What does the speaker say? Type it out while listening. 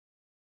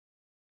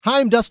Hi,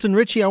 I'm Dustin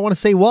Richie. I want to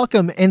say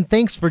welcome and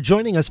thanks for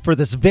joining us for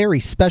this very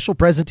special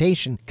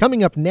presentation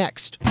coming up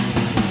next.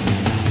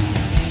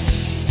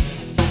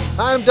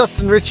 Hi, I'm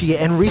Dustin Richie,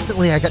 and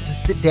recently I got to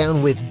sit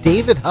down with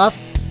David Huff,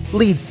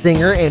 lead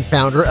singer and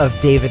founder of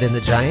David and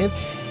the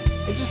Giants,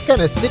 and just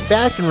kind of sit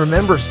back and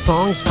remember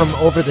songs from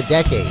over the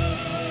decades.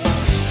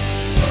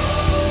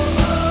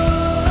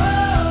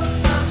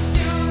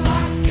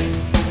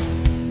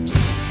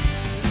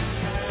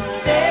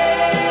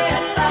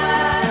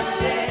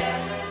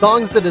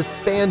 Songs that have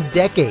spanned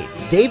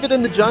decades. David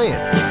and the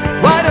Giants.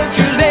 Why don't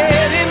you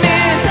let him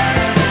in?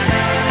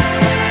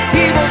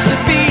 He wants to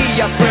be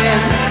your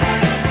friend.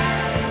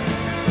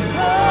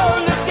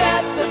 Oh, look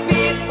at the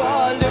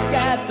people, look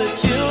at the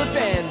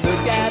children,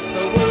 look at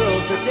the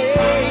world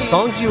today.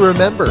 Songs you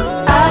remember.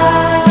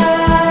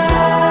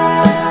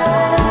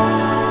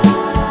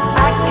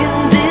 I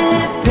can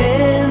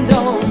depend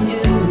on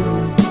you.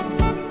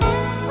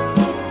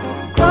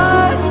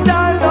 Christ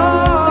our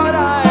Lord,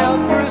 I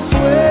am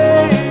persuaded.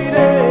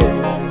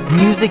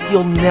 Music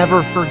you'll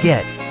never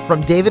forget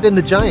from David and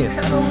the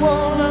Giants. I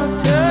wanna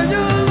tell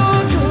you,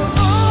 Lord, you're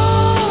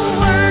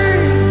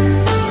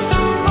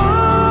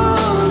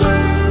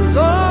always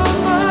on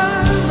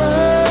my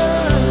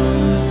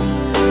mind.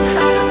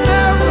 I'll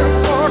never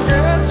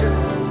forget you.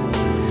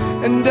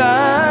 And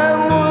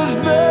I was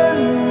the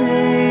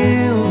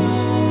nails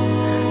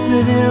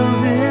that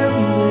held him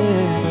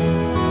there.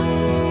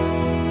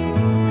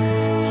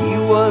 He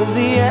was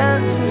the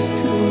answers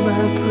to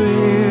my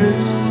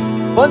prayers.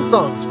 Fun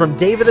songs from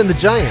David and the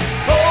Giants.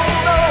 Oh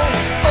no,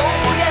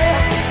 oh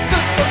yeah,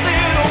 just a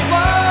little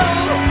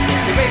while.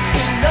 You ain't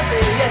seen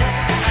nothing yet.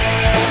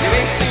 You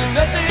ain't seen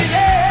nothing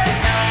yet.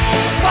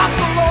 What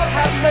the Lord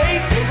has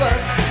made for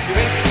us. You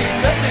ain't seen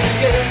nothing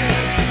yet.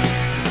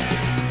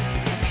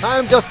 Hi,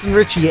 I'm Dustin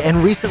Richie,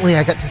 and recently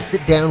I got to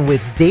sit down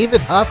with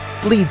David Huff,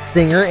 lead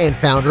singer and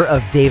founder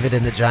of David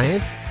and the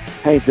Giants.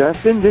 Hey,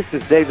 Dustin, this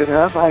is David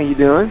Huff. How you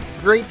doing?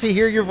 Great to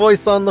hear your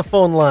voice on the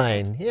phone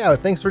line. Yeah,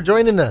 thanks for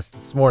joining us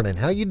this morning.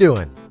 How you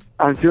doing?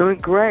 I'm doing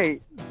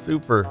great.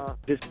 Super.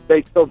 Just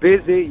stay so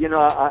busy. You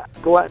know, I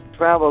go out and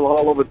travel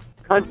all over the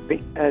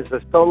country as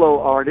a solo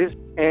artist.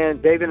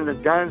 And David and the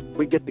Giants,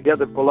 we get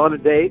together for a lot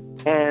of dates.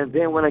 And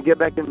then when I get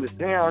back into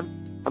town,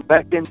 I'm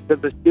back into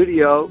the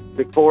studio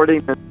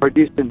recording and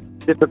producing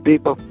different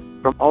people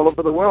from all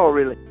over the world,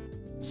 really.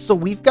 So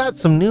we've got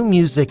some new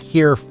music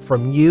here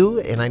from you,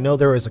 and I know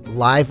there was a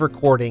live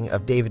recording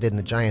of David and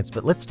the Giants,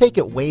 but let's take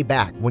it way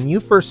back. When you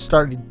first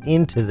started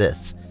into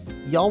this,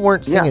 y'all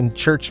weren't singing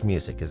church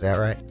music, is that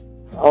right?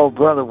 Oh,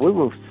 brother, we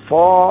were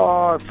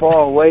far,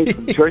 far away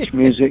from church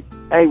music.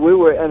 Hey, we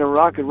were in a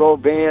rock and roll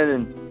band,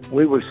 and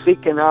we were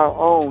seeking our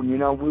own. You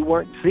know, we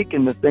weren't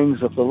seeking the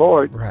things of the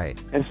Lord. Right.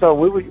 And so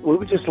we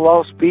were just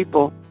lost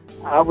people.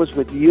 I was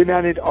with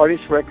United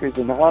Artists Records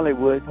in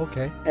Hollywood.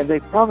 Okay. And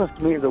they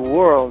promised me the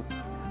world,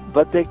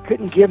 but they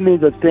couldn't give me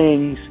the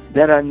things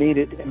that I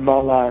needed in my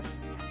life.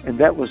 And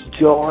that was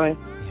joy,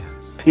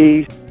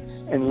 peace,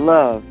 and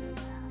love.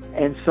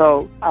 And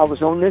so I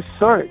was on this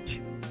search,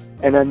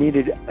 and I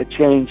needed a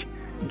change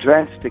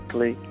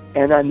drastically,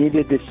 and I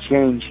needed this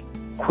change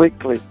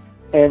quickly.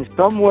 And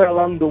somewhere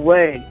along the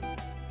way,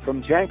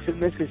 from Jackson,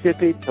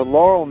 Mississippi to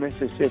Laurel,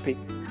 Mississippi,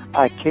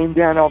 I came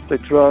down off the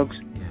drugs,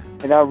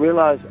 and I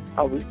realized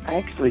I was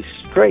actually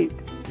straight,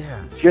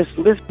 just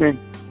listening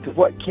to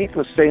what Keith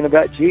was saying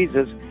about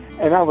Jesus,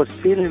 and I was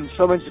feeling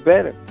so much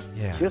better.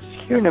 Just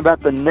hearing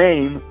about the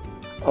name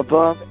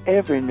above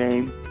every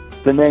name,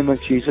 the name of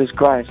Jesus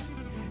Christ.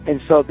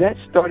 And so that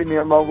started me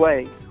on my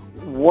way.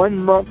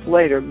 1 month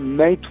later,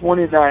 May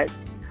 29th,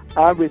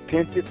 I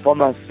repented for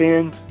my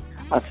sins.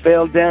 I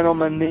fell down on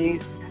my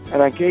knees,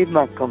 and I gave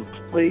my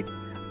complete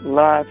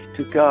life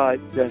to God,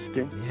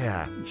 Dustin.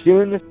 Yeah.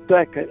 June the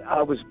 2nd,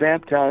 I was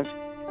baptized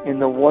in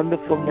the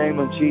wonderful name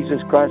of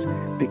Jesus Christ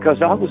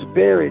because I was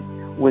buried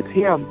with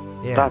Him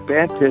by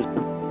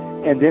baptism.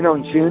 And then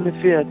on June the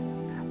 5th,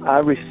 I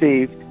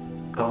received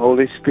the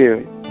Holy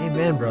Spirit.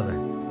 Amen, brother.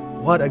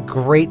 What a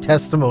great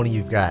testimony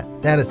you've got.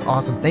 That is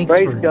awesome. Thanks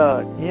Praise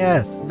God.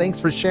 Yes, thanks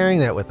for sharing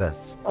that with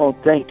us. Oh,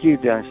 thank you,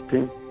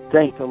 Dustin.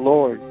 Thank the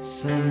Lord.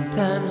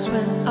 Sometimes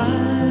when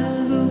I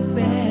look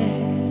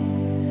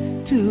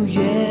back to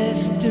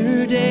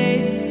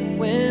yesterday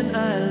when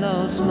I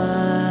lost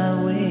my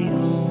way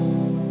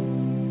home,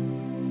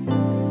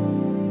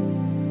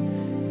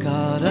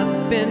 caught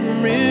up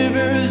in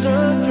rivers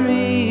of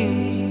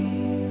dreams,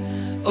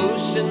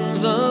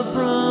 oceans of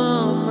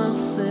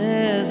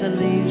promises, and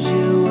leaves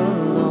you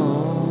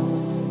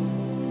alone.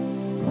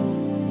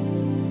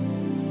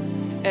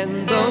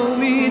 And though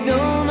we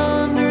don't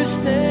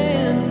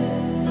understand,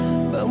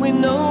 but we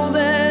know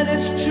that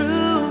it's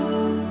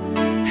true,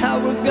 how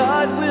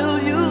God will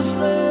use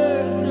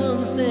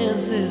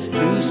circumstances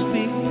to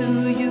speak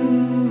to you.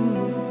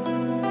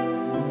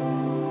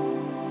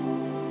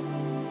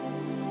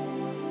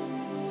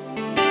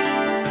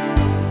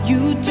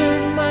 You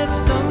turn my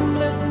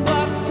stumbling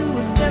block to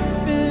a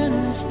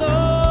stepping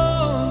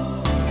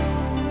stone.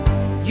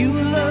 You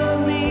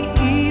love me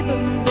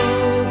even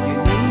though you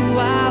knew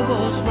I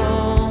was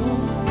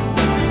wrong.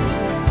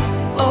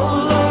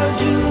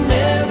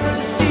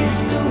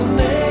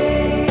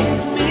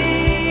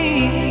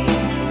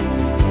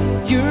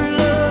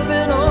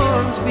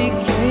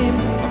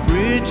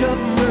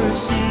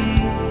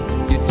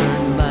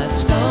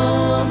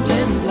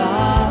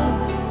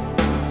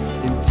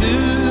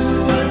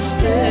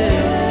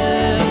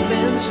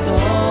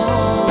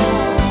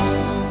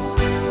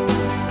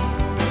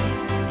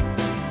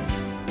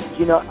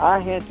 I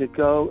had to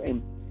go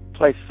and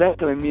play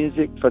secular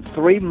music for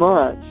 3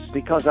 months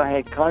because I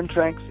had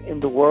contracts in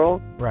the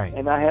world. Right.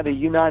 And I had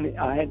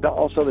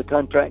also the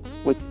contract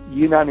with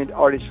United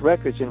Artists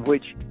Records, in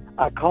which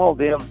I called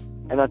them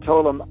and I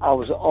told them I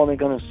was only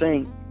going to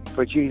sing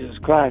for Jesus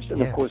Christ.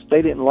 And of course,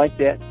 they didn't like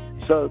that.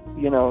 So,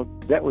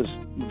 that was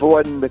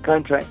voiding the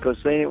contract because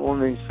they didn't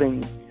want me to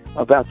sing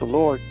about the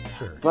Lord.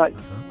 Sure. But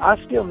I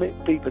still meet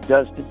people,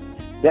 Dustin,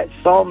 that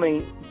saw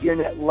me during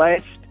that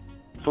last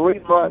 3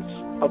 months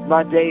of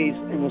my days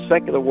in the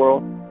secular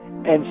world.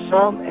 And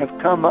some have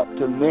come up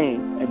to me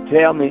and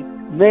tell me,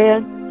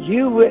 man,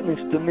 you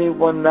witnessed to me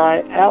one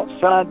night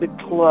outside the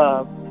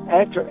club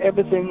after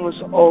everything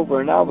was over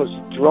and I was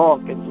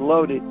drunk and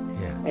loaded.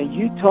 Yeah. And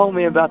you told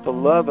me about the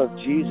love of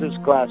Jesus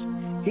Christ.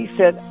 He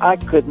said I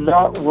could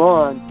not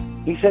run.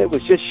 He said it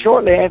was just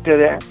shortly after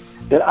that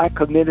I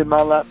committed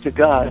my life to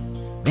God.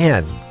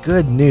 Man,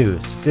 good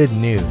news. Good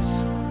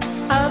news.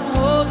 I'm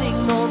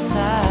holding on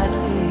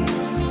tightly.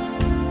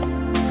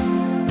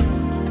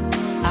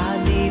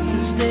 I need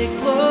to stay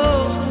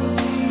close to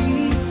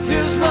thee.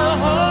 Here's my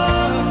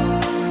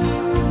heart.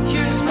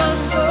 Here's my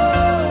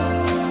soul.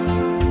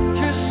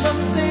 Here's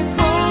something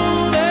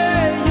only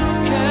you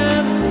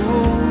can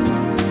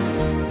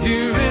hold.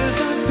 Here is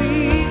a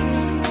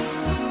peace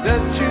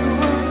that you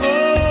were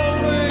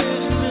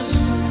always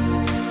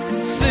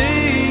missing.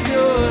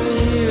 Savior,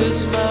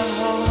 here's my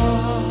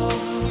heart.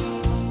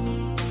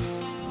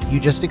 You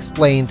just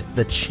explained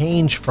the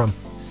change from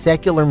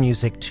secular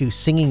music to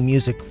singing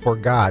music for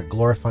God,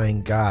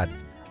 glorifying God.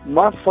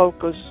 My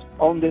focus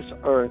on this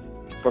earth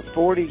for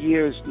 40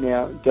 years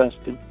now,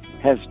 Dustin,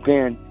 has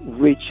been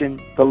reaching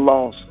the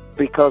lost.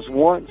 Because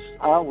once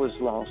I was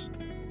lost,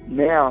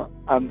 now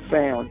I'm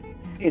found.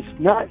 It's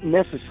not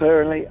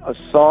necessarily a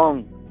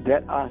song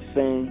that I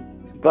sing,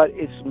 but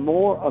it's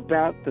more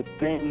about the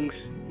things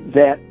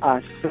that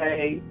I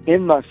say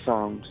in my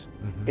songs.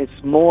 Mm-hmm.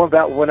 It's more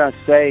about what I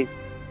say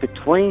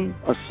between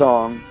a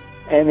song,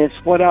 and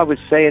it's what I would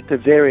say at the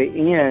very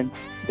end,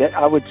 that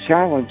I would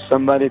challenge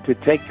somebody to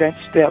take that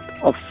step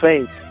of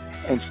faith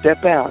and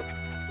step out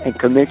and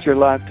commit your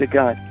life to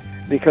God.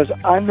 Because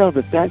I know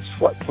that that's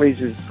what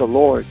pleases the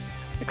Lord.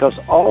 Because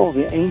all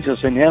the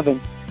angels in heaven,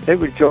 they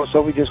rejoice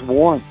over just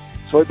one.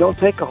 So it don't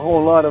take a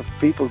whole lot of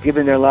people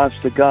giving their lives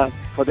to God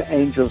for the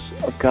angels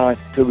of God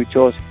to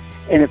rejoice.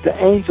 And if the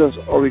angels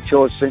are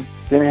rejoicing,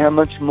 then how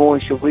much more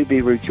should we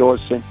be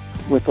rejoicing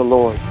with the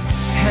Lord?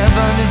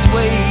 Heaven is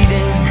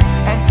waiting,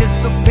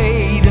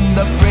 anticipating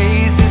the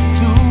praises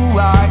to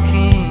our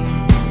King.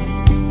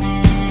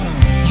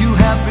 You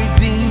have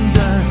redeemed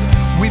us,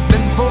 we've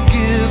been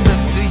forgiven.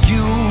 To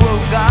you, oh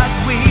God,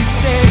 we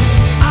say,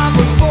 I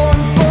was born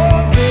for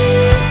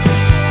this,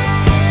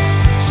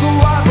 so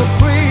I will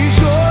praise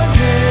your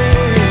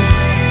name.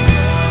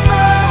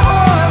 My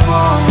heart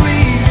won't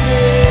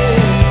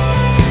resist,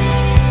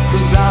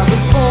 'cause I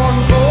was born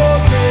for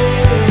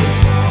this.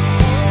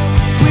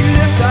 We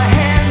lift our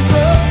hands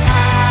up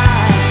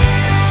high,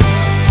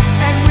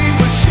 and we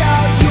will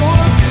shout your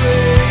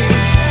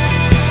praise.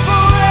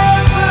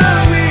 Forever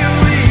we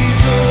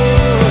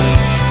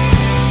rejoice,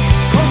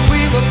 'cause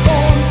we were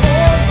born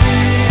for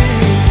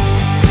this.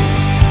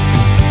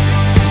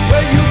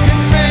 Where you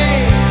can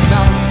make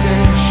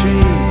mountains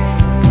shake,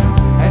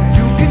 and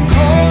you can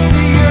cause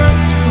the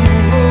earth to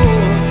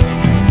roar.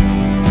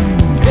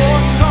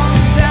 Lord, come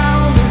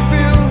down and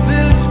fill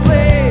this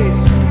place.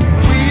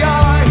 We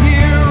are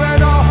here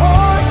and our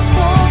hearts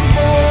want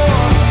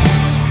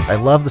more. I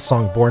love the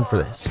song Born for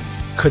This.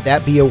 Could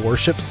that be a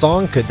worship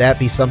song? Could that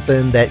be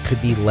something that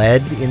could be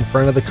led in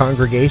front of the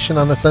congregation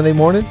on a Sunday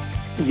morning?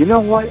 You know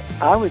what?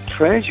 I would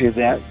treasure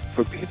that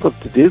for people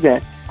to do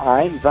that.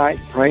 I invite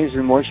praise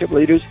and worship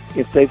leaders,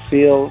 if they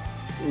feel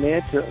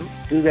led to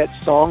do that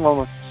song on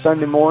a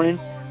Sunday morning.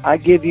 I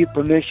give you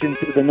permission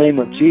through the name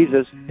of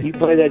Jesus. You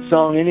play that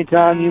song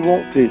anytime you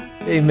want to.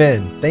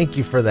 Amen. Thank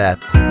you for that.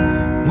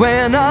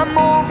 When I'm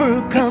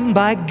overcome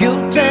by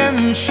guilt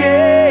and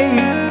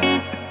shame,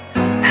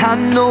 I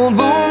know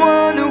the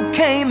one who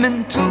came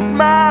and took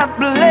my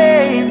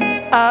blame.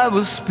 I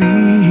will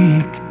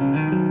speak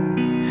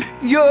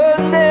your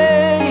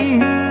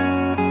name.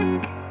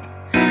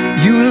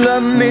 You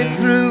love me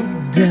through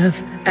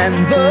death and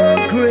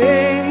the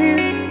grave,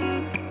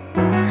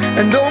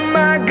 and oh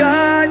my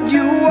God,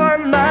 you are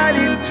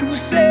mighty to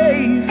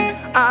save.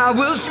 I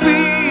will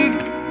speak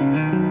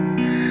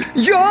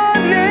your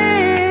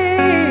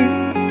name.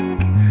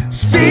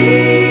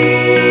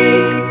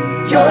 Speak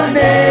your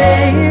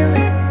name.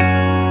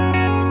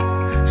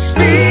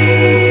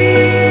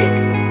 Speak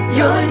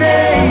your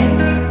name.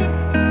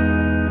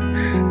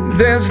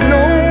 There's no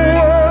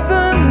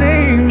other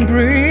name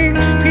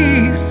brings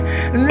peace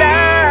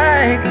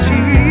like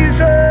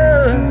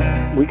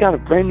Jesus. We got a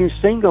brand new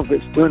single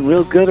that's doing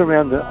real good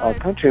around the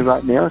country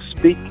right now,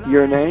 Speak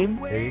Your Name.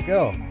 There you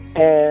go.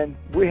 And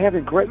we're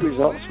having great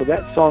results for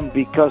that song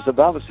because the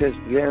Bible says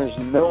there is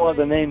no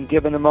other name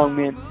given among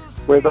men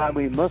whereby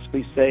we must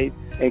be saved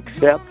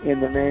except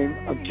in the name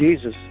of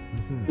Jesus.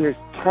 There's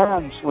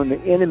times when the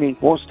enemy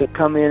wants to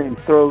come in and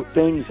throw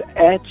things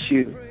at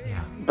you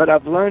But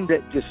I've learned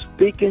that just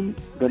speaking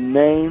the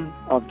name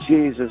of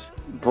Jesus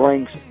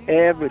brings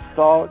every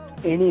thought,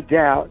 any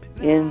doubt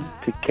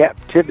into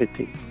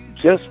captivity.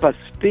 Just by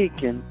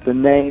speaking the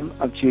name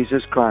of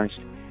Jesus Christ.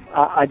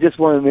 I just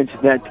want to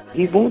mention that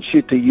He wants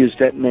you to use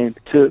that name,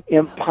 to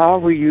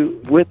empower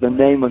you with the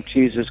name of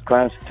Jesus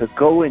Christ, to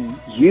go and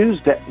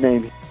use that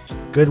name.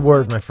 Good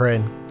word, my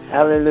friend.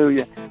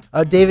 Hallelujah.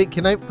 David,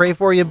 can I pray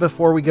for you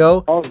before we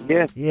go? Oh,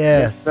 yes.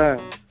 Yes. Sir.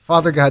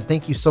 Father God,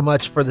 thank you so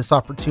much for this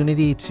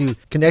opportunity to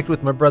connect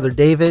with my brother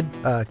David,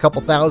 a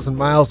couple thousand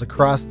miles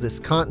across this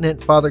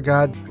continent. Father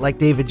God, like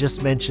David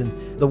just mentioned,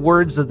 the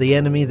words of the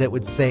enemy that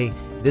would say,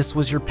 this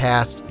was your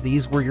past,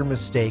 these were your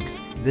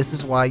mistakes, this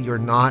is why you're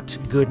not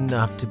good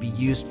enough to be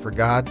used for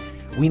God.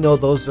 We know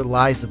those are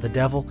lies of the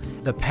devil.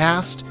 The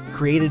past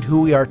created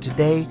who we are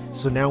today,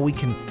 so now we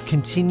can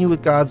continue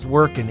with God's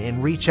work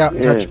and reach out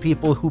and touch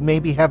people who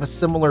maybe have a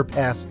similar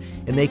past,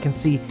 and they can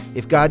see,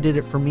 if God did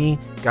it for me,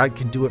 God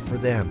can do it for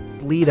them.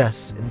 Lead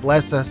us and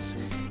bless us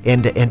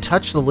and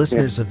touch the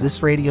listeners of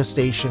this radio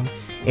station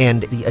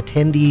and the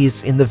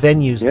attendees in the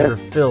venues that are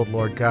filled,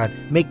 Lord God.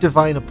 Make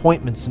divine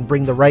appointments and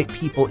bring the right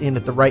people in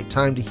at the right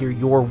time to hear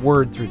your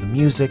word through the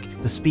music,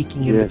 the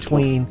speaking in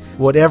between.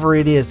 Whatever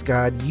it is,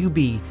 God, you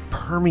be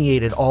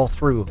permeated all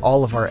through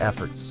all of our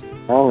efforts.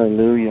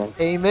 Hallelujah.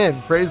 Amen.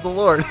 Praise the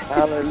Lord.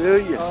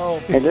 Hallelujah.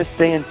 And let's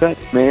stay in touch,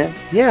 man.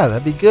 Yeah,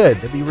 that'd be good.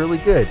 That'd be really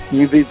good.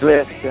 You be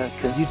blessed,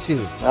 Dustin. You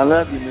too. I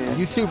love you, man.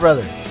 You too,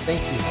 brother.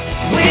 Thank you.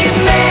 We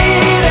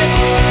made it,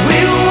 we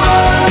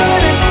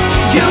won it,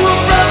 you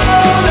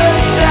brought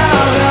us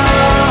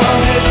out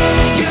of it.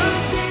 You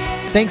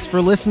did. Thanks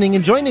for listening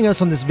and joining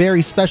us on this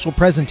very special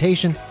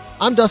presentation.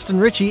 I'm Dustin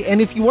Richie, and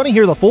if you want to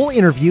hear the full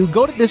interview,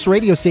 go to this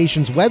radio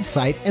station's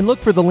website and look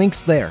for the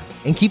links there.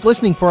 And keep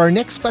listening for our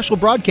next special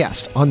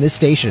broadcast on this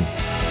station.